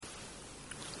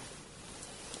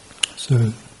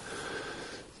So,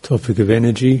 topic of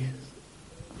energy,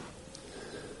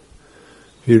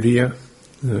 Viriya,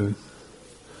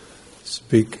 it's a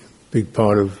big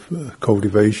part of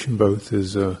cultivation, both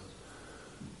as a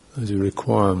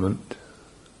requirement.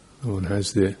 One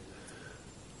has the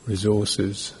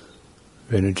resources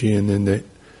of energy and then the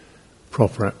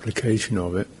proper application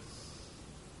of it.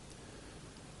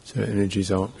 So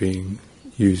energies aren't being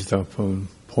used up on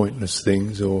pointless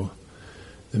things or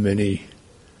the many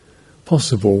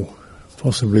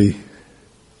possibly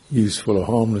useful or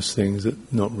harmless things that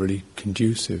are not really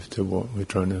conducive to what we're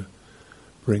trying to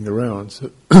bring around. So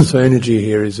energy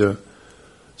here is a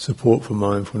support for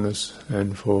mindfulness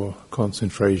and for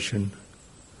concentration,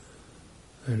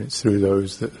 and it's through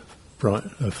those that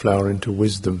flower into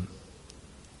wisdom.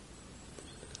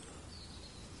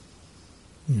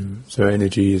 So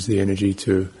energy is the energy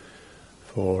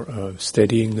for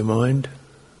steadying the mind.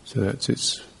 So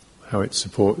that's how it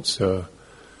supports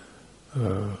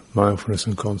mindfulness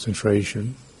and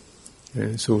concentration.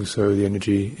 And it's also the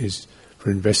energy is for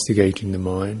investigating the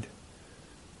mind.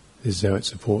 This is how it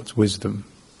supports wisdom,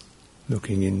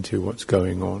 looking into what's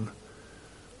going on,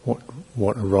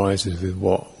 what arises with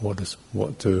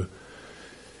what do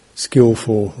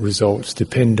skillful results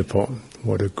depend upon,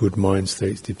 what do good mind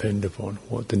states depend upon,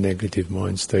 what the negative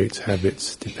mind states,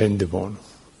 habits depend upon,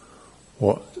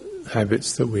 what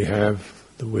habits that we have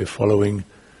that we're following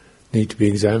need to be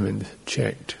examined,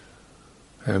 checked.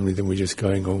 How many of them we're just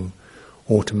going on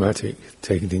automatic,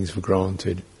 taking things for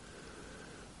granted,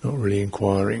 not really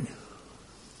inquiring,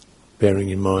 bearing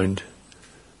in mind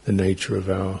the nature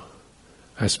of our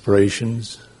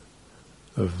aspirations,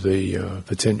 of the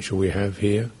potential we have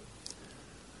here,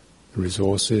 the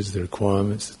resources, the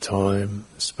requirements, the time,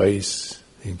 the space,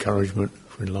 the encouragement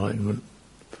for enlightenment,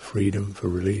 for freedom, for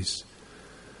release.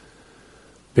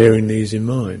 Bearing these in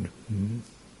mind,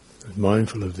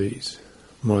 mindful of these,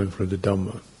 mindful of the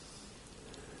Dhamma.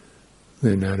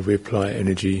 Then how do we apply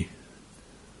energy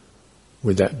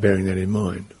with that, bearing that in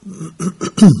mind?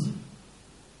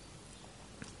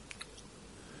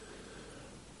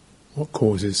 What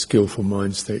causes skillful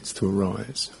mind states to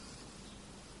arise?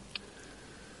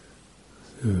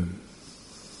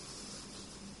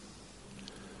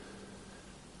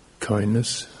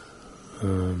 Kindness,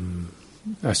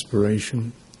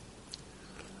 aspiration,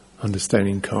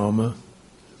 understanding karma,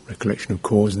 recollection of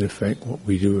cause and effect, what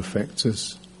we do affects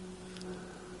us.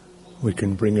 We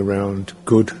can bring around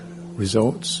good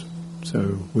results,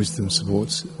 so wisdom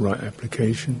supports right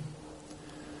application.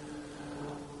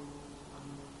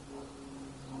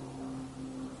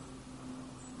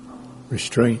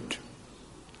 Restraint,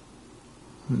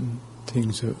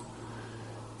 things that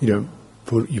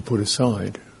you put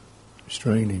aside,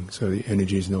 restraining so the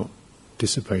energy is not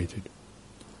dissipated.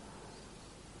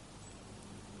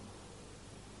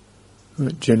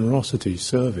 Generosity,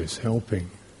 service, helping,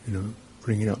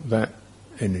 bringing up that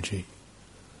energy.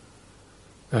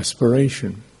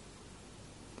 Aspiration,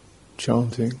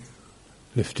 chanting,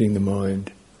 lifting the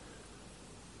mind.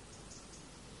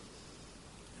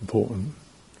 Important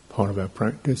part of our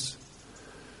practice.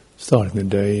 Starting the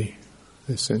day,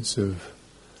 the sense of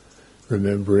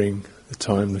remembering the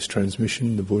timeless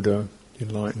transmission, the Buddha, the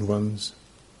enlightened ones.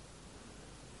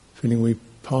 Feeling we're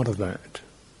part of that.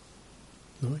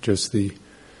 Not just the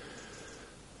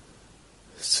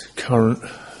current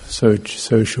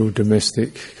social,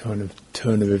 domestic kind of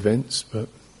turn of events, but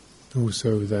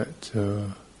also that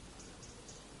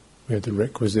we have the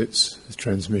requisites, the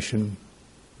transmission,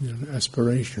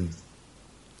 aspiration,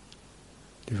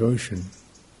 devotion.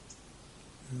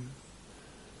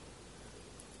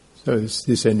 So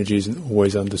this energy isn't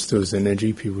always understood as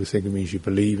energy. People think it means you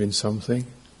believe in something,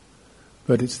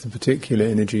 but it's the particular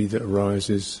energy that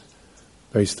arises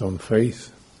based on faith,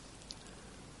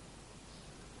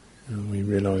 and we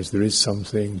realise there is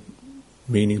something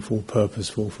meaningful,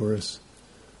 purposeful for us.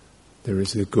 There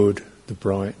is the good, the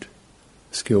bright,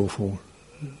 skillful.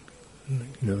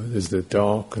 There's the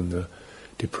dark and the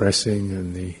depressing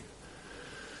and the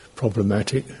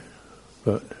problematic,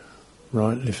 but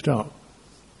lift up.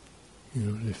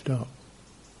 Lift up.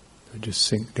 Don't just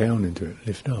sink down into it.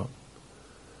 Lift up.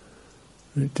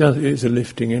 It's a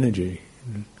lifting energy.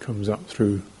 It comes up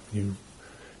through, you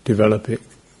develop it,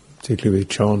 particularly with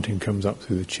chanting, comes up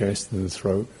through the chest and the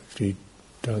throat. Actually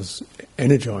does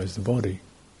energize the body.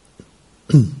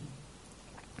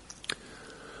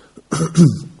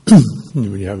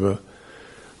 When you have a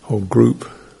whole group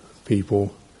of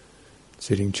people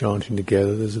sitting chanting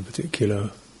together, there's a particular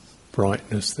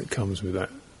brightness that comes with that.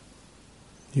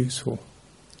 Useful.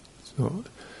 It's not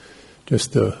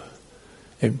just a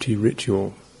empty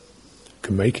ritual.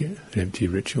 Can make it an empty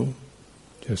ritual,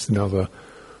 just another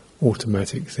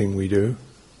automatic thing we do.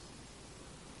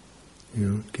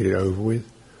 Get it over with.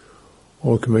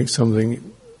 Or it can make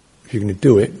something, if you're going to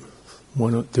do it, why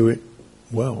not do it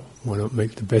well? Why not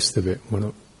make the best of it? Why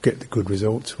not get the good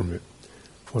results from it?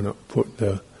 Why not put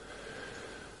the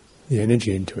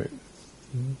energy into it?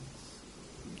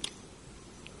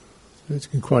 It's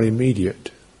quite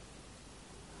immediate.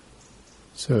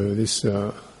 So this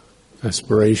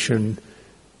aspiration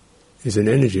is an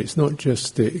energy. It's not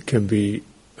just that it can be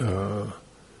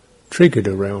triggered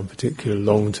around particular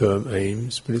long-term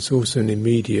aims, but it's also an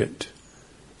immediate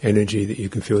energy that you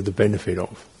can feel the benefit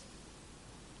of.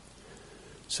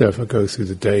 So if I go through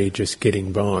the day just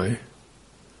getting by,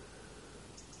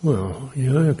 well,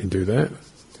 I can do that.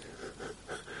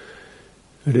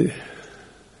 But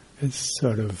it's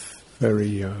sort of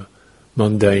very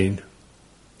mundane,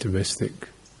 domestic.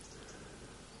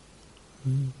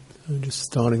 I'm just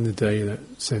starting the day,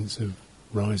 that sense of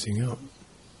rising up.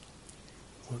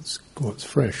 What's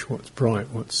fresh, what's bright,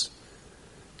 what's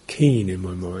keen in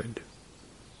my mind.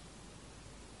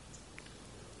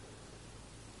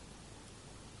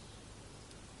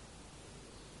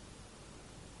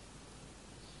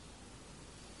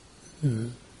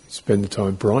 Spend the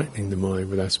time brightening the mind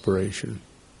with aspiration.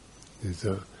 There's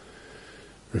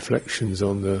reflections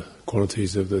on the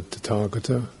qualities of the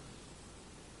Tathagata,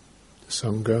 the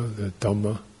Sangha, the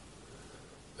Dhamma,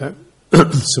 that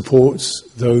supports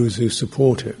those who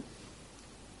support it.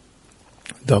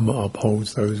 Dhamma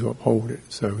upholds those who uphold it.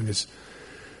 So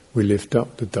we lift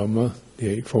up the Dhamma, the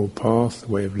Eightfold Path, the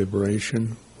way of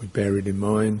liberation, we bear it in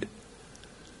mind.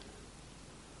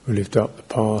 We lift up the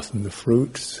path and the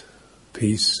fruits,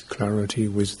 peace, clarity,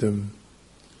 wisdom,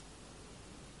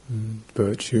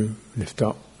 virtue, lift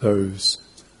up those.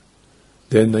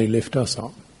 Then they lift us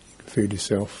up. You can feel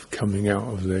yourself coming out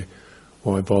of the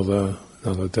why bother,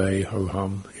 another day,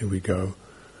 ho-hum, here we go,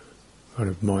 kind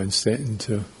of mindset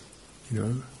into,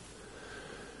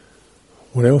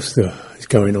 what else is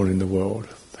going on in the world?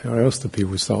 How else do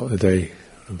people start the day?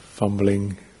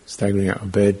 Fumbling, staggering out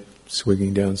of bed,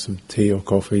 swigging down some tea or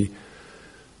coffee,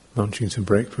 munching some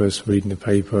breakfast, reading the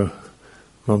paper,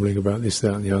 mumbling about this,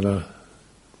 that and the other,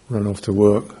 run off to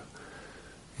work,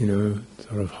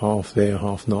 sort of half there,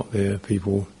 half not there,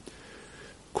 people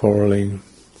quarrelling,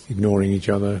 ignoring each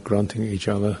other, grunting at each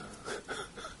other.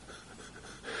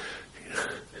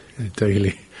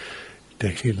 Daily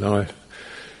life,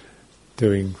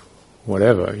 doing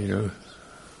whatever,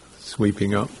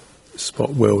 sweeping up,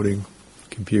 spot welding,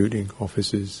 computing,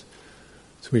 offices,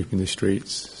 sweeping the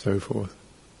streets, so forth.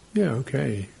 Yeah,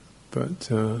 okay,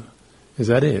 but is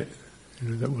that it?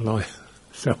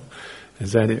 So,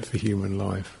 is that it for human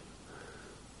life?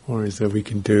 Or is that we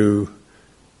can do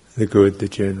the good, the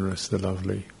generous, the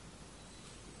lovely,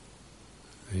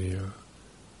 the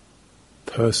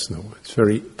personal, it's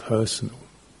very personal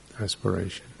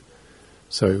aspiration.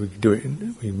 So we can do it,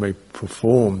 we may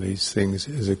perform these things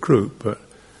as a group, but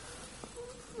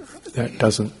that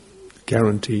doesn't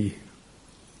guarantee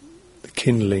the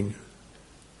kindling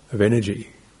of energy,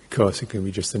 because it can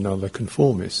be just another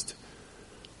conformist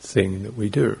thing that we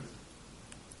do.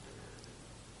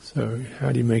 So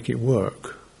how do you make it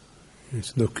work?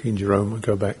 Just look in your own,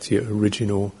 go back to your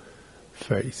original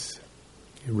faith.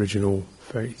 The original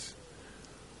faith.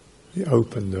 The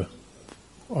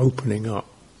opening up,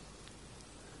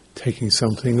 taking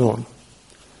something on,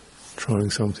 trying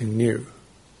something new,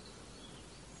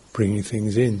 bringing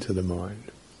things into the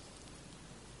mind.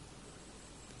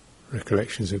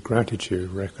 Recollections of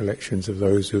gratitude, recollections of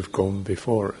those who have gone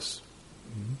before us.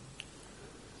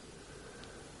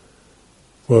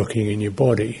 Working in your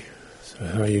body, so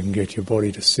how you can get your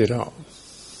body to sit up.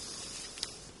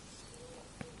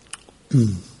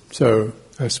 So,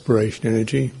 aspiration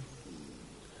energy.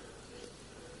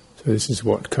 So this is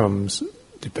what comes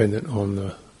dependent on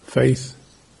the faith,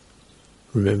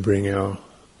 remembering our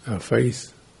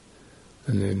faith,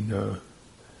 and then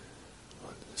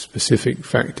specific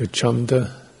factor,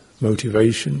 chanda,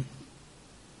 motivation,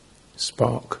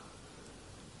 spark,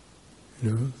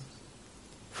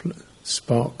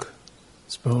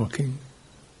 sparking,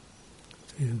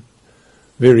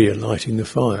 Viriya, lighting the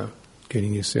fire,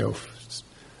 getting yourself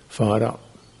fired up.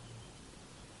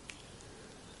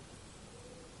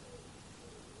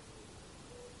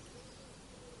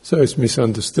 So it's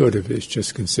misunderstood if it's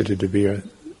just considered to be a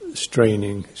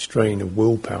strain of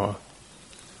willpower,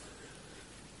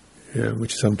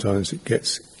 which sometimes it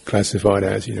gets classified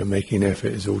as, making an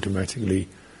effort is automatically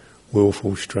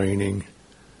willful straining,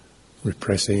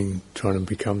 repressing, trying to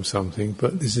become something.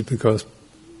 But this is because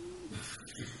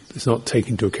it's not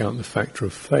taking into account the factor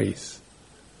of faith.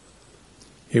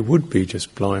 it would be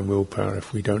just blind willpower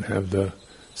if we don't have the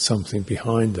something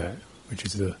behind that, which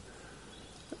is the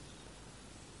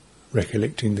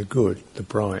recollecting the good, the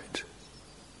bright.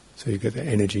 So you get the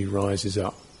energy rises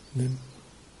up. And then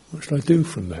what should I do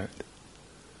from that?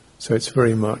 So it's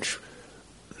very much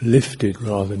lifted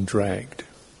rather than dragged,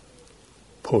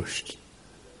 pushed.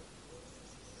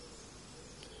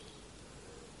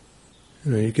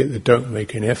 You get the don't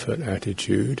make an effort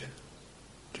attitude,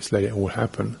 just let it all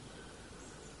happen.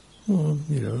 Well,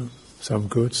 some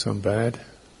good, some bad,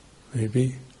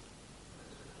 maybe.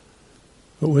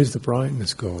 But where's the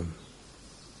brightness gone?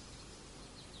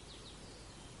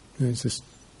 There's this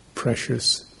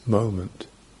precious moment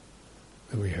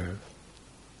that we have.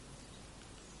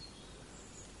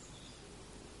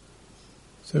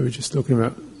 So we're just talking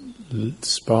about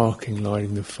sparking,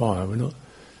 lighting the fire. We're not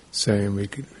saying we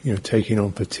could, taking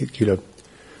on particular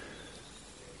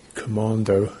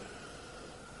commando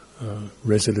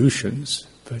resolutions,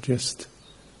 but just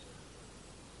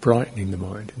brightening the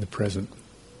mind in the present.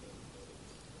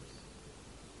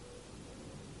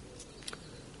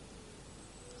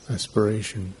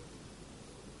 Aspiration.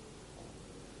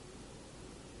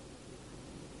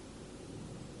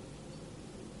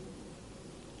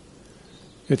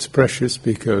 It's precious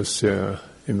because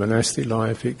in monastic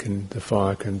life the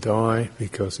fire can die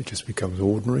because it just becomes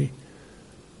ordinary.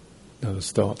 Another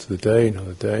start to the day,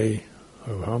 another day,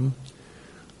 ho-hum.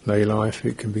 Lay life,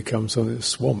 it can become something that's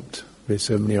swamped. There's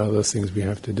so many other things we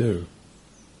have to do.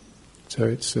 So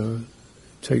it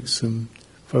takes some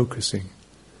focusing.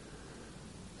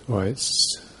 Why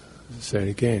it's, as I said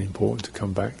again, important to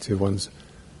come back to one's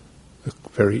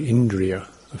very indriya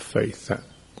of faith, that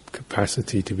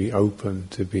capacity to be open,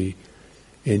 to be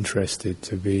interested,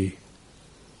 to be,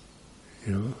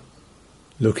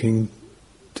 looking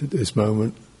to this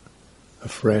moment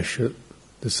afresh at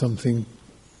there's something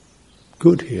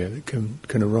good here that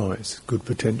can arise, good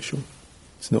potential.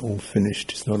 It's not all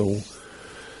finished, it's not all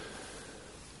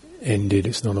ended,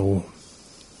 it's not all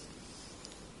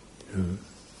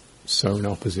sewn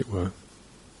up, as it were.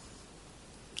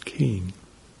 Keen.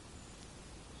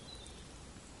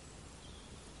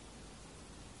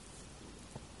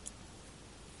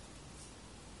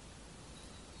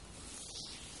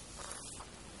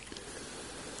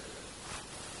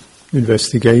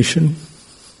 Investigation.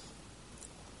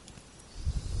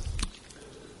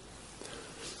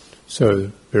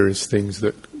 So, various things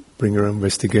that bring around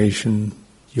investigation,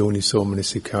 yoniso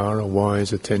manasikara,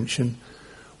 wise attention.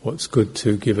 What's good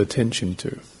to give attention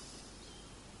to?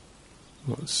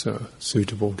 What's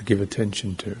suitable to give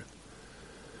attention to?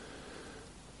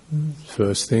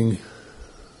 First thing,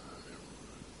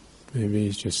 maybe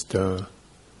is just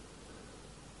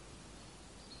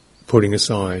putting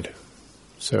aside.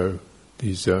 So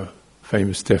these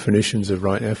famous definitions of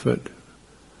right effort,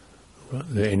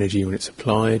 the energy when it's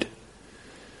applied,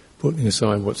 putting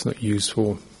aside what's not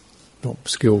useful, not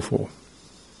skillful,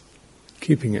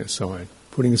 keeping it aside,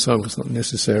 putting aside what's not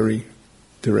necessary,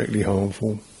 directly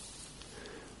harmful,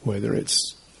 whether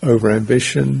it's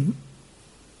over-ambition,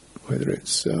 whether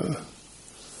it's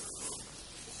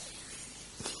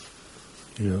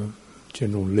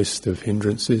general list of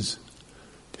hindrances,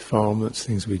 defilements,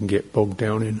 things we can get bogged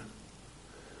down in.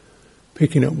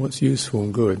 Picking up what's useful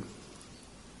and good.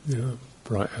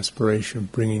 Bright aspiration,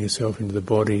 bringing yourself into the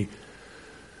body,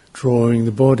 drawing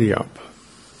the body up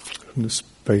from the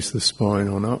base of the spine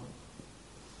on up.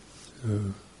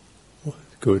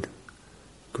 Good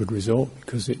result,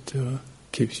 because it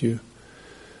keeps you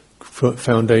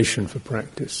foundation for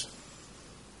practice.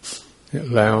 It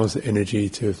allows the energy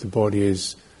to, if the body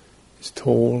is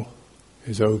tall,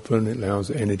 is open, it allows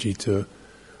the energy to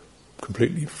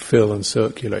completely fill and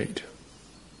circulate.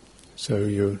 So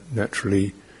you're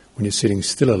naturally, when you're sitting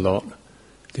still a lot,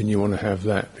 then you want to have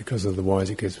that, because otherwise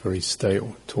it gets very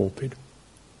stale, torpid.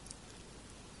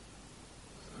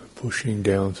 Pushing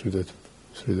down through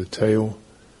the tail,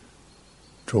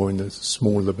 drawing the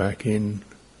small of the back in,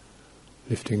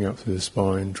 lifting up through the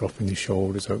spine, dropping the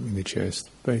shoulders, opening the chest,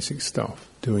 basic stuff,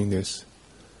 doing this.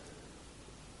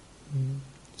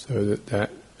 So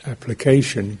that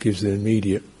application gives an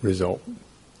immediate result.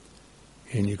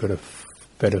 And you've got a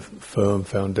better, firm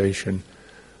foundation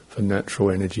for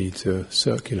natural energy to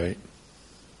circulate.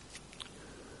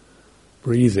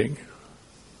 Breathing.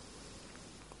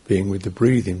 Being with the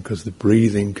breathing, because the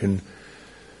breathing can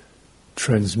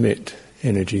transmit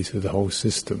energy through the whole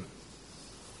system.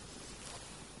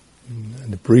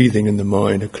 And the breathing and the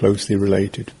mind are closely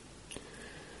related.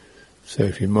 So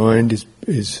if your mind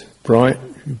is bright,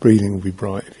 your breathing will be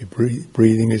bright. If your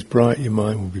breathing is bright, your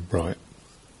mind will be bright.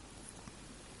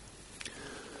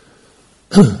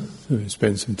 So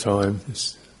spend some time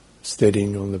just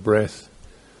steadying on the breath,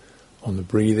 on the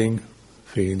breathing,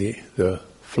 feeling the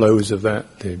flows of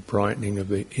that, the brightening of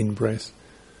the in-breath,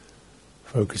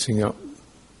 focusing up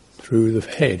through the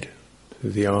head,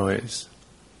 through the eyes.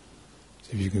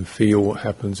 See if you can feel what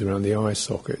happens around the eye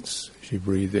sockets as you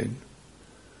breathe in.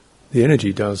 The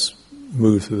energy does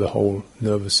move through the whole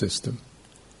nervous system.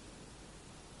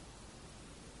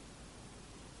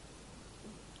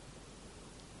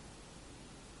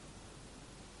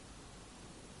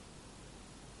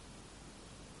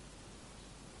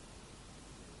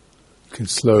 You can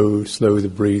slow the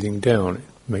breathing down, it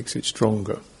makes it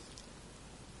stronger.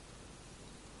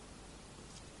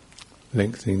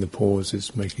 Lengthening the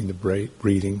pauses, making the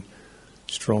breathing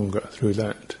stronger through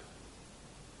that.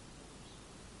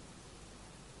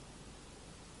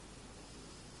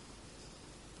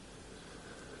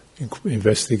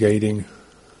 Investigating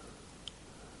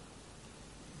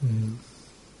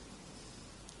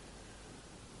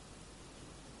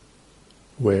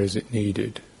where is it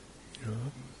needed,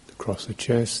 across the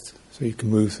chest, so you can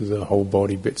move through the whole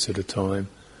body bits at a time,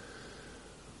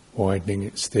 widening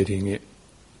it, steadying it,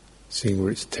 seeing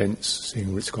where it's tense, seeing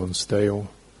where it's gone stale,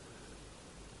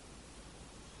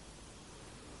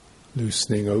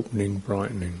 loosening, opening,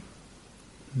 brightening.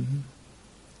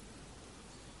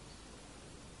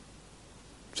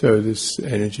 So this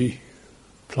energy,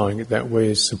 applying it that way,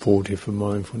 is supportive for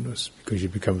mindfulness, because you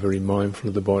become very mindful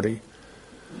of the body.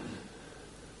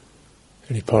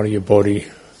 Any part of your body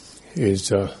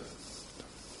is not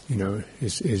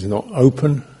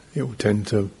open, it will tend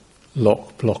to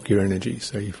block your energy.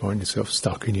 So you find yourself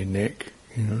stuck in your neck,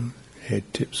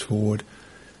 head tips forward,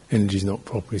 energy's not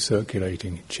properly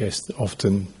circulating. Chest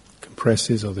often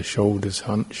compresses, or the shoulders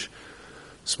hunch.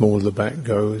 Smaller the back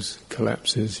goes,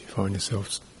 collapses, you find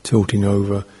yourself tilting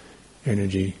over,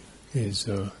 energy is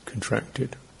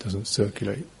contracted, doesn't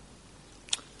circulate.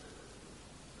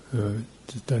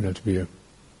 Just don't have to be a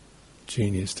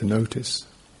genius to notice.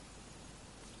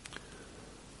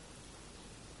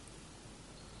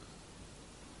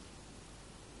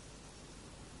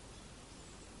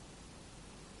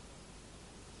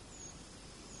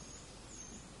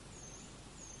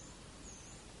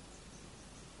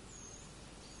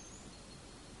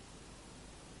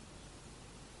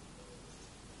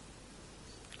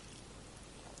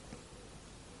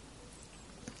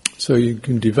 So you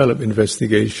can develop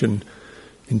investigation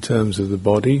in terms of the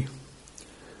body,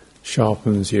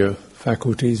 sharpens your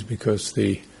faculties, because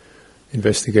the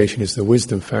investigation is the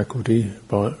wisdom faculty,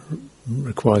 but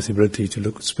requires the ability to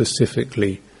look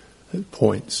specifically at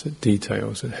points, at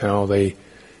details, at how they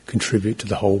contribute to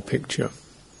the whole picture.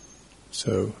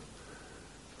 So you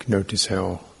can notice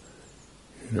how,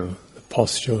 the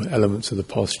posture, elements of the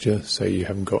posture, say you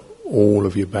haven't got all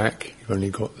of your back, you've only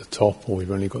got the top, or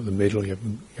you've only got the middle,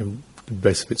 the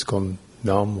best bit's gone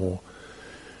numb, or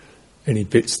any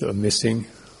bits that are missing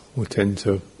will tend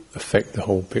to affect the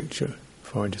whole picture. You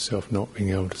find yourself not being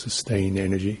able to sustain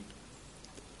energy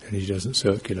doesn't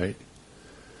circulate.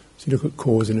 So you look at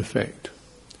cause and effect.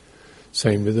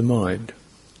 Same with the mind.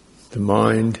 The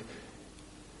mind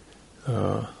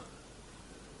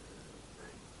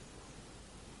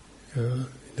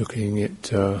looking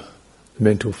at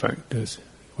mental factors.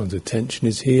 One's attention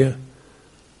is here,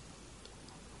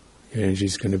 your energy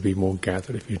is going to be more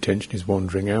gathered. If your attention is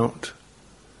wandering out,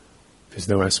 there's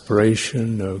no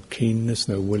aspiration, no keenness,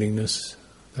 no willingness,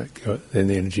 then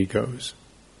the energy goes.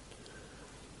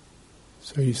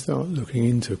 So you start looking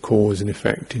into cause and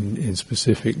effect in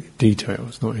specific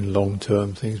details, not in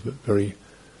long-term things, but very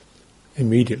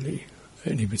immediately,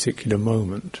 at any particular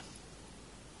moment.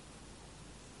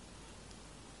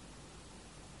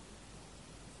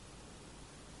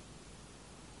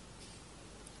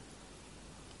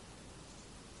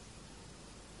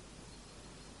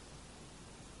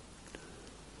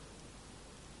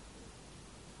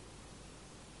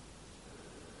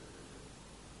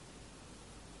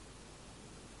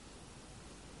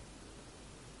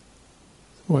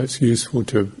 Well, it's useful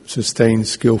to sustain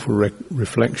skillful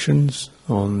reflections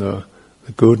on the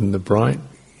good and the bright.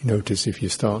 You notice if you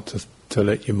start to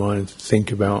let your mind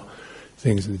think about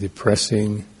things that are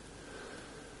depressing,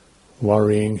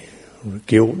 worrying,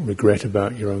 guilt, regret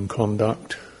about your own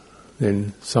conduct,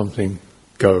 then something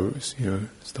goes,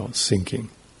 starts sinking.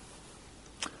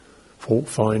 Fault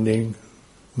finding,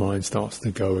 mind starts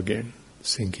to go again,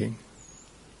 sinking.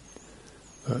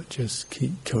 But just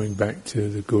keep coming back to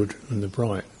the good and the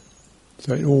bright.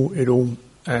 So it all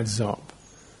adds up.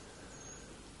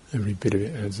 Every bit of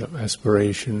it adds up.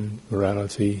 Aspiration,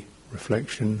 morality,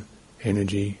 reflection,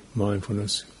 energy,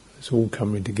 mindfulness. It's all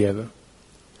coming together.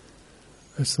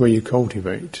 That's the way you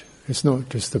cultivate. It's not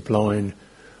just the blind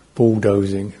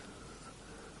bulldozing,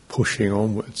 pushing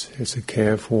onwards. It's a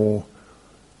careful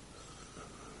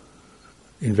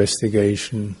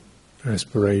investigation,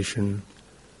 aspiration,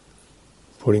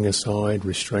 putting aside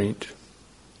restraint,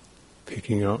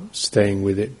 picking up, staying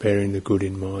with it, bearing the good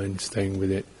in mind, staying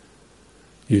with it,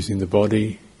 using the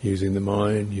body, using the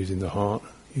mind, using the heart,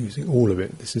 using all of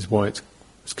it. This is why it's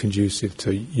conducive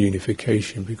to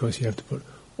unification, because you have to put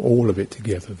all of it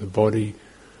together, the body,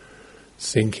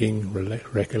 thinking,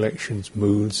 recollections,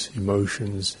 moods,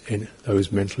 emotions,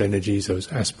 those mental energies, those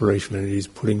aspirational energies,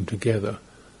 putting together.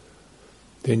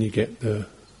 Then you get the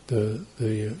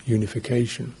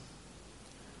unification.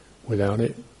 Without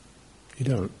it, you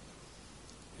don't.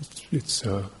 It's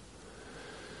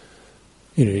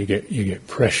you get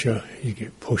pressure, you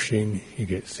get pushing, you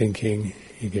get thinking,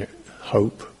 you get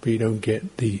hope, but you don't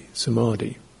get the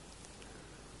samadhi.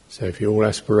 So if you're all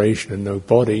aspiration and no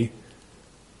body,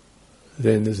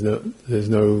 then there's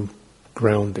no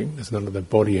grounding. There's none of the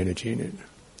body energy in it.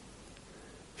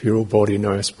 If you're all body and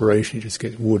no aspiration, it just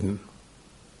gets wooden.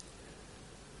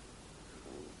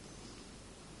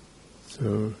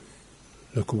 So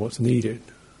look at what's needed.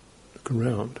 Look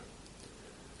around.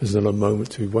 There's not a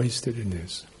moment to be wasted in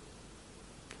this.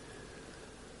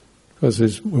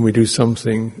 Because when we do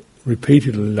something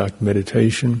repeatedly, like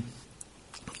meditation,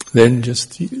 then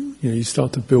just you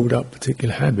start to build up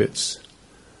particular habits.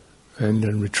 And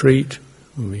in retreat,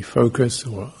 when we focus,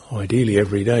 or ideally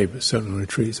every day, but certainly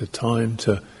retreat is a time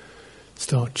to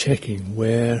start checking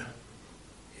where,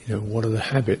 what are the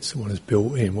habits, what is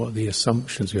built in, what are the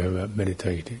assumptions we have about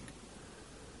meditating.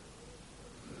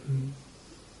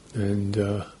 And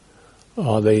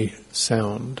are they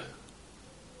sound?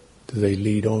 Do they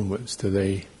lead onwards?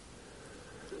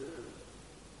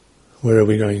 Where are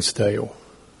we going stale?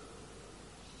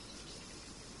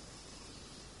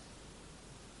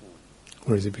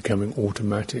 Or is it becoming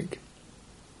automatic?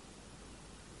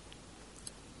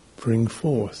 Bring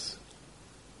forth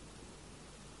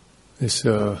this,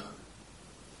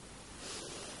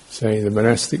 saying the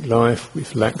monastic life,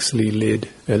 if laxly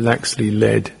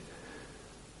led,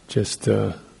 just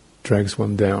drags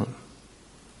one down.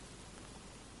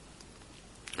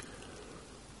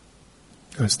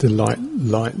 That's to light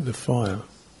the fire.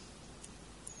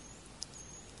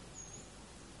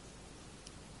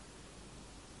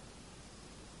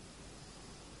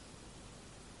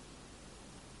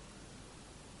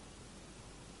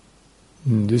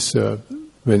 And this,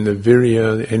 when the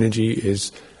Viriya, the energy,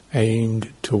 is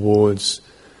aimed towards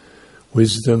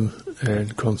wisdom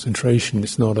and concentration,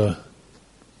 it's not a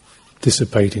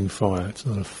dissipating fire. It's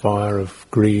not a fire of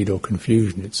greed or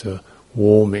confusion. It's a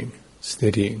warming,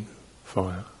 steadying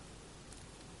fire.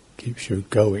 Keeps you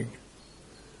going.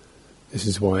 This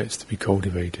is why it's to be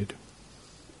cultivated.